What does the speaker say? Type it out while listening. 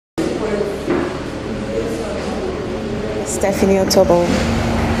Stephanie Otobo.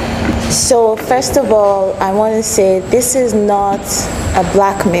 So first of all, I want to say this is not a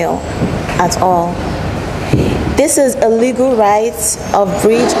blackmail at all. This is a legal right of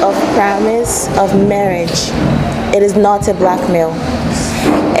breach of promise of marriage. It is not a blackmail.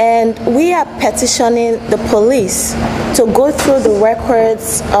 And we are petitioning the police to go through the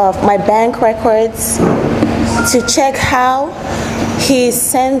records of my bank records to check how he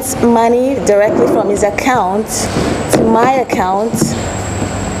sent money directly from his account to my account,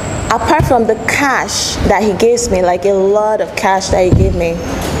 apart from the cash that he gives me, like a lot of cash that he gave me.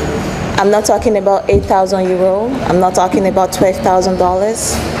 I'm not talking about 8,000 euro. I'm not talking about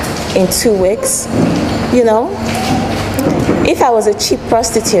 $12,000 in 2 weeks. You know, if I was a cheap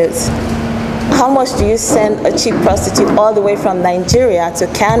prostitute, how much do you send a cheap prostitute all the way from Nigeria to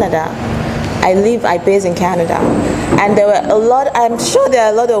Canada? I base in Canada. And there were a lot, I'm sure there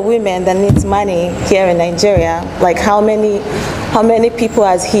are a lot of women that need money here in Nigeria. Like how many people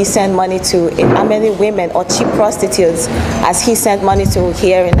has he sent money to, how many women or cheap prostitutes has he sent money to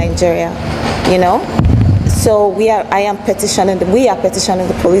here in Nigeria, you know? So we are petitioning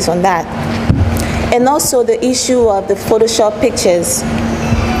the police on that. And also the issue of the Photoshop pictures.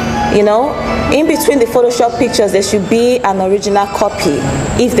 You know, in between the Photoshop pictures, there should be an original copy.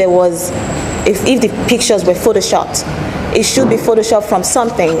 If the pictures were photoshopped, it should be photoshopped from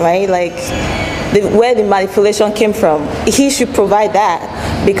something, right? Like where the manipulation came from. He should provide that,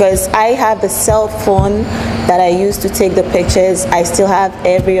 because I have the cell phone that I used to take the pictures. I still have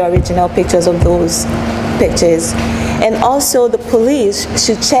every original pictures of those pictures. And also the police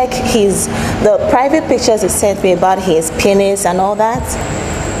should check the private pictures he sent me about his penis and all that.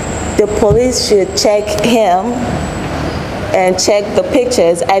 The police should check him and check the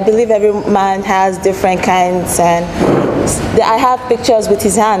pictures. I believe every man has different kinds, and I have pictures with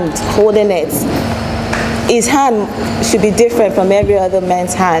his hand holding it. His hand should be different from every other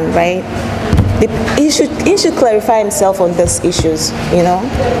man's hand, right? He should clarify himself on these issues, you know?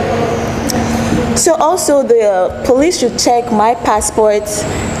 So also the police should check my passport.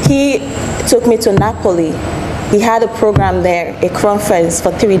 He took me to Napoli. He had a program there, a conference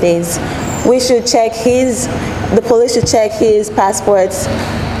for 3 days. The police should check his passports,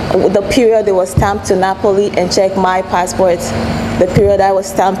 the period it was stamped to Napoli, and check my passport, the period I was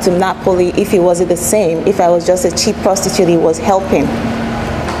stamped to Napoli, if it wasn't the same, if I was just a cheap prostitute he was helping.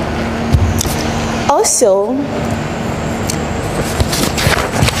 Also,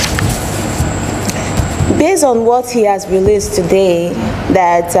 based on what he has released today,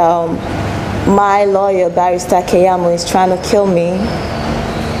 that my lawyer, Barrister Keyamo, is trying to kill me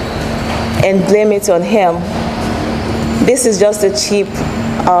and blame it on him. This is just a cheap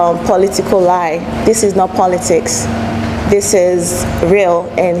political lie. This is not politics. This is real,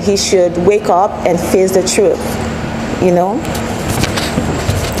 and he should wake up and face the truth, you know?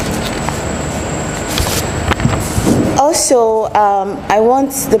 Also, I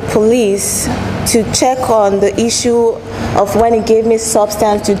want the police to check on the issue of when he gave me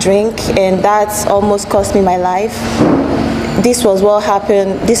substance to drink, and that almost cost me my life. This was what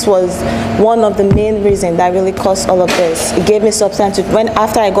happened. This was one of the main reasons that really caused all of this. He gave me substance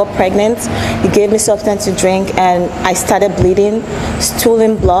after I got pregnant, he gave me substance to drink, and I started bleeding,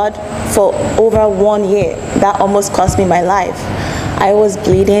 stooling blood for over 1 year. That almost cost me my life. I was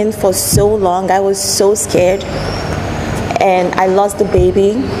bleeding for so long. I was so scared, and I lost the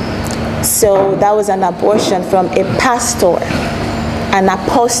baby. So that was an abortion from a pastor, an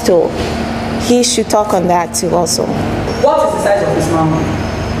apostle. He should talk on that too also. What is the size of this man?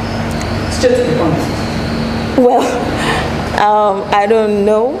 Straight to the point. Well, I don't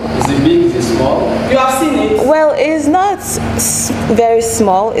know. Is it big? Is it small? You have seen it? Well, it's not very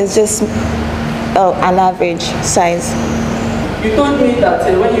small. It's just an average size. You told me that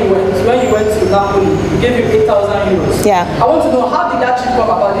when you went to Napoli, you gave him 8,000 euros. Yeah. I want to know, how did that trip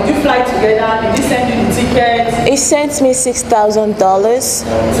come about? Did you fly together? Did he send you the tickets? He sent me $6,000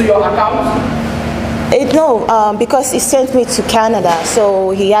 to your account. No, because he sent me to Canada,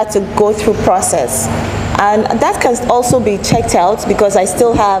 so he had to go through process. And that can also be checked out, because I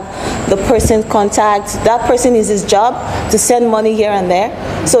still have the person contact. That person is his job to send money here and there.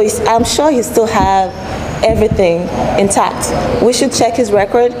 So I'm sure he still have everything intact. We should check his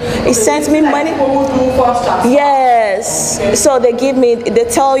record. He sent me money. Yes. So they give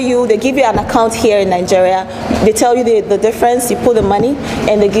you an account here in Nigeria. They tell you the difference. You put the money,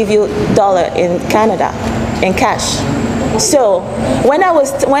 and they give you $1 in Canada in cash. So when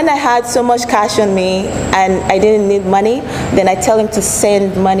I had so much cash on me and I didn't need money, then I tell him to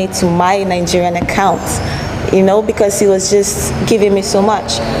send money to my Nigerian account, you know, because he was just giving me so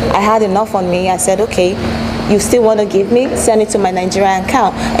much. I had enough on me. I said, okay, you still want to give me, send it to my Nigerian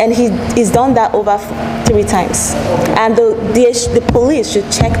account. And he's done that over 3 times. And the police should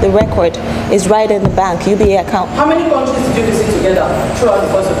check the record. It's right in the bank, UBA account. How many countries did you visit together throughout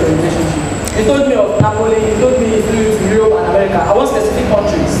the course of your relationship? You told me of Napoli, you told me you flew to Europe and America. I want specific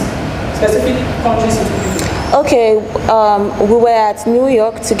countries. Specific countries you took. Okay, we were at New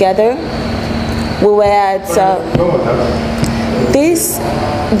York together. We were at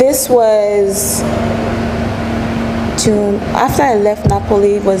this was June. After I left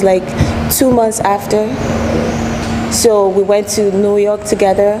Napoli, it was like 2 months after. So we went to New York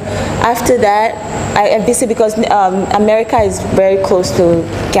together. After that, I visited because America is very close to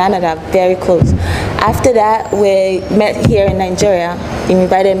Canada, very close. After that, we met here in Nigeria. He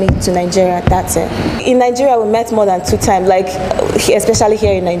invited me to Nigeria, that's it. In Nigeria, we met more than 2 times, like especially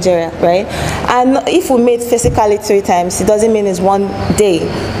here in Nigeria, right? And if we meet physically 3 times, it doesn't mean it's one day.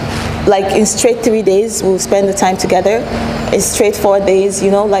 Like in straight 3 days, we'll spend the time together. It's straight 4 days,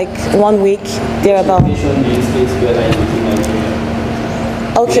 you know, like 1 week, thereabout.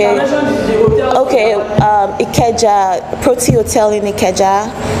 Okay. Okay. Ikeja, Proti Hotel in Ikeja.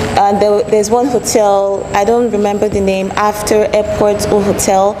 There's one hotel, I don't remember the name, after Airport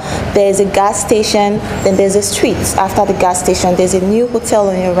Hotel. There's a gas station, then there's a street. After the gas station, there's a new hotel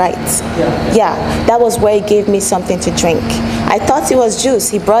on your right. Yeah, that was where he gave me something to drink. I thought it was juice.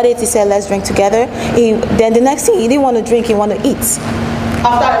 He brought it, he said, let's drink together. Then the next thing, he didn't want to drink, he wanted to eat.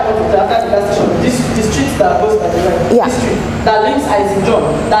 After the gas station, the street that goes by the right, this street, that links Isaac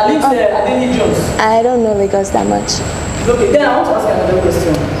John, that links Adeni Jones. I don't know Lagos that much. Okay, then I want to ask another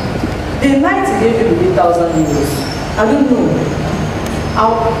question. The night he gave you the 8,000 euros, I don't know.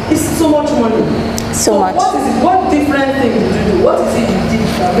 It's so much money. So much. What is it? What different thing did you do? What is it you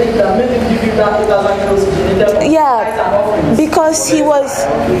did that made him give you that 8,000 euros? Yeah, because he was...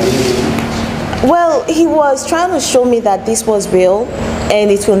 Well, he was trying to show me that this was real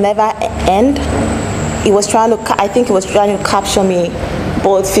and it will never end. He was trying to, I think he was trying to capture me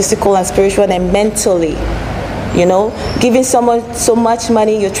both physical and spiritual and mentally. You know, giving someone so much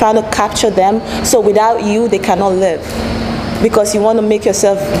money, you're trying to capture them. So without you, they cannot live. Because you want to make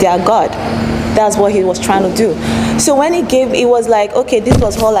yourself their God. That's what he was trying to do. So when he gave, it was like, okay, this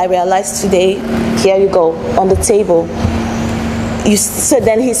was all I realized today. Here you go, on the table. So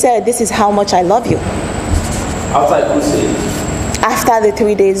then he said, this is how much I love you. After the crusade? After the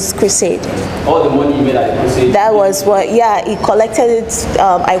 3 days crusade. All the money you made at the crusade? That was what, yeah, he collected it.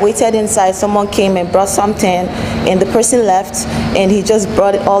 I waited inside, someone came and brought something, and the person left, and he just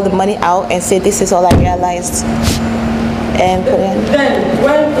brought all the money out and said, this is all I realized. And put in. Then,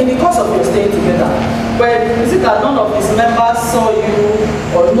 when, in the course of your stay together, is it that none of his members saw you,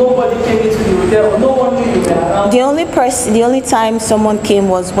 or nobody came into the hotel, or no one knew you were around? The only time someone came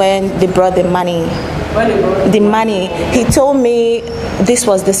was when they brought the money. When they brought the money. He told me this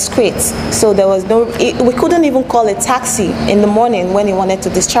was discreet, so there was no. We couldn't even call a taxi in the morning when he wanted to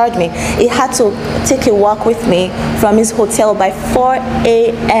discharge me. He had to take a walk with me from his hotel by 4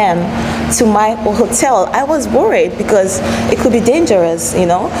 a.m. to my hotel. I was worried because it could be dangerous, you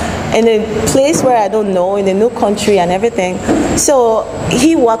know, in a place where I don't know, in a new country and everything. So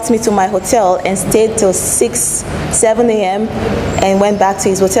he walked me to my hotel and stayed till 6, 7 a.m. and went back to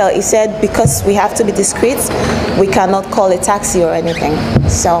his hotel. He said, because we have to be discreet, we cannot call a taxi or anything.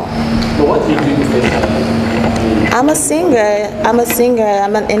 So. But what did you do first? I'm a singer,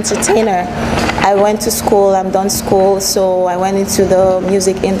 I'm an entertainer. I went to school, I'm done school, so I went into the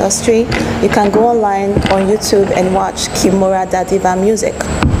music industry. You can go online on YouTube and watch Kimura Dadiva music.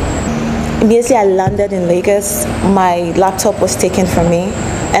 Immediately I landed in Lagos, my laptop was taken from me,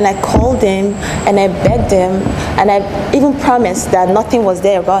 and I called him and I begged him, and I even promised that nothing was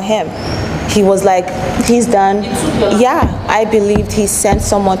there about him. He was like, he's done. Yeah, I believed he sent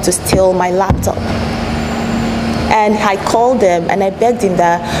someone to steal my laptop. And I called him and I begged him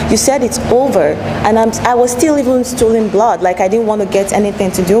that you said it's over, and I was still even stealing blood. Like I didn't want to get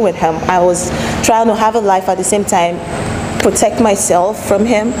anything to do with him. I was trying to have a life at the same time, protect myself from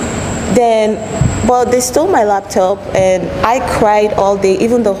him. But they stole my laptop and I cried all day.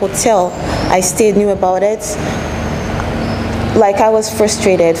 Even the hotel I stayed knew about it. Like I was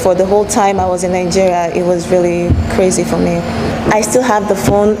frustrated for the whole time I was in Nigeria. It was really crazy for me. I still have the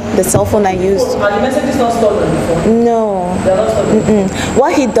phone, the cell phone I used. And the message is not stolen on the phone? No. They're not stolen?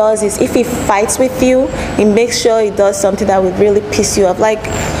 What he does is if he fights with you, he makes sure he does something that would really piss you off. Like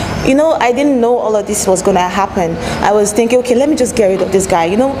You know, I didn't know all of this was going to happen. I was thinking, okay, let me just get rid of this guy.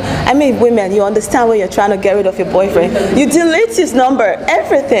 You know, I mean, women, you understand when you're trying to get rid of your boyfriend. You delete his number,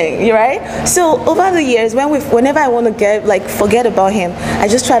 everything, right? So over the years, whenever I want to forget about him, I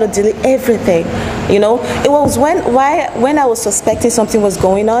just try to delete everything. You know, it was when I was suspecting something was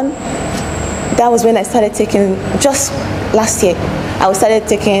going on, that was when I started taking, just last year, I started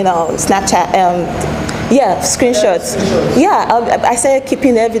taking Snapchat, screenshots. Yeah, I started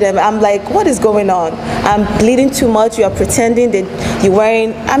keeping evidence. I'm like, what is going on? I'm bleeding too much. You are pretending that you're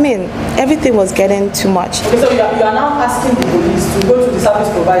wearing. I mean, everything was getting too much. Okay, so you are now asking the police to go to the service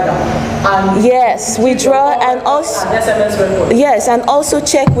provider and yes, withdraw and also an SMS record. Yes, and also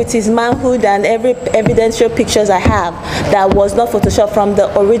check with his manhood and every evidential pictures I have that was not photoshopped from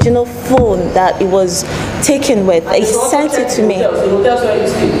the original phone that it was taken with. He sent it to me.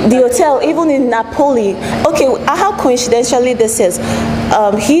 The hotel, even in Napoli. Okay, how coincidentally this is.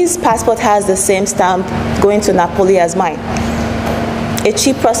 His passport has the same stamp going to Napoli as mine. A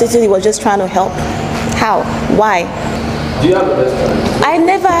cheap prostitute, he was just trying to help. How? Why? Do you have a restaurant?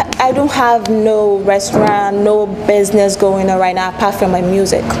 I don't have no restaurant, no business going on right now apart from my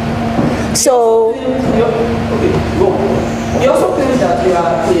music. So. Okay, go. You also claim that you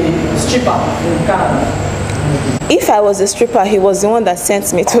are a stripper in Canada. If I was a stripper, he was the one that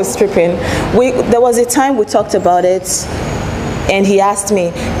sent me to stripping. There was a time we talked about it, and he asked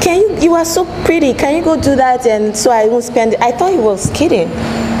me, you are so pretty, can you go do that? And so I won't spend, I thought he was kidding.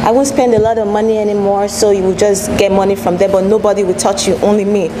 I won't spend a lot of money anymore, so you will just get money from there, but nobody will touch you, only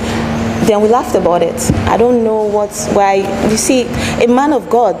me. Then we laughed about it. I don't know why, you see, a man of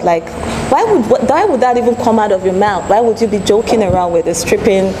God, like, why would that even come out of your mouth? Why would you be joking around with the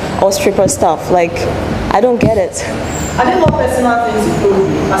stripping or stripper stuff? Like, I don't get it. I didn't know personal things he told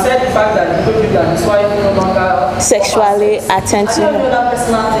you. I said the fact that he told you that his wife no longer sexually attentive. I don't know other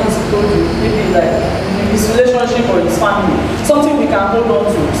personal things he told you. Maybe like his relationship or his family. Something we can hold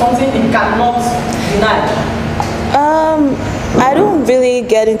on to. Something he cannot deny. I don't really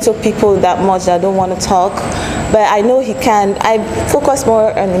get into people that much. I don't want to talk, but I know he can. I focus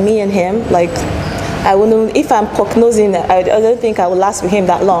more on me and him. Like, I wouldn't, if I'm prognosing, I don't think I will last with him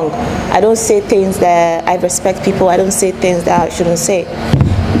that long. I don't say things that I respect people. I don't say things that I shouldn't say.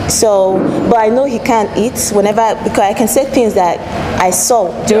 So, but I know he can't eat because I can say things that I saw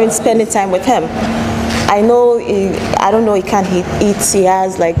during spending time with him. I know, I don't know, he can't eat. He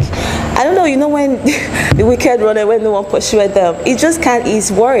has like, I don't know, you know when the wicked runner, when no one pursued them, he just can't,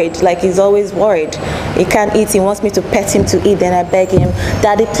 he's worried, like he's always worried. He can't eat, he wants me to pet him to eat, then I beg him,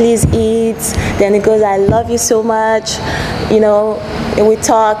 Daddy, please eat. Then he goes, I love you so much. You know, and we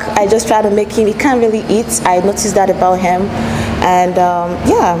talk, I just try to make him, he can't really eat. I noticed that about him. And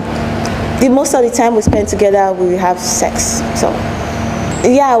yeah, most of the time we spend together, we have sex, so.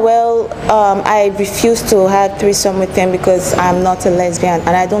 Yeah, well, I refuse to have threesome with him because I'm not a lesbian and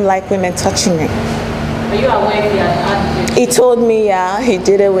I don't like women touching me. Are you aware he had He told me, yeah, he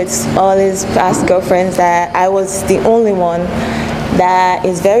did it with all his past girlfriends, that I was the only one that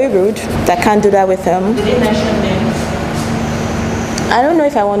is very rude, that can't do that with him. Did he mention names? I don't know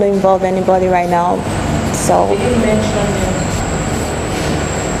if I want to involve anybody right now, so. Did he mention names?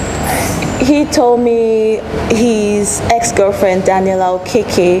 He told me his ex-girlfriend Daniela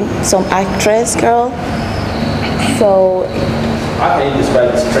Okeke, some actress girl. So how can you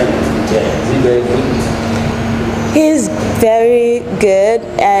describe his strength? Yeah, is he very good? He's very good,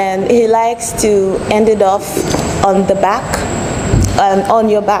 and he likes to end it off on the back, on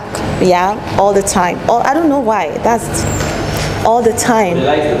your back, yeah, all the time. Oh, I don't know why. That's all the time. He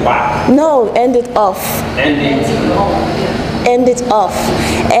likes the back. No, end it off. End it off.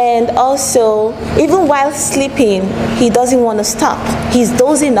 And also, even while sleeping, he doesn't want to stop. He's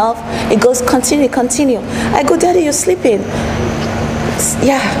dozing off. It goes, continue. I go, Daddy, you're sleeping.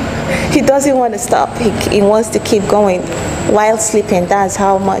 Yeah, he doesn't want to stop. He wants to keep going while sleeping. That's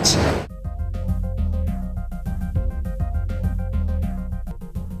how much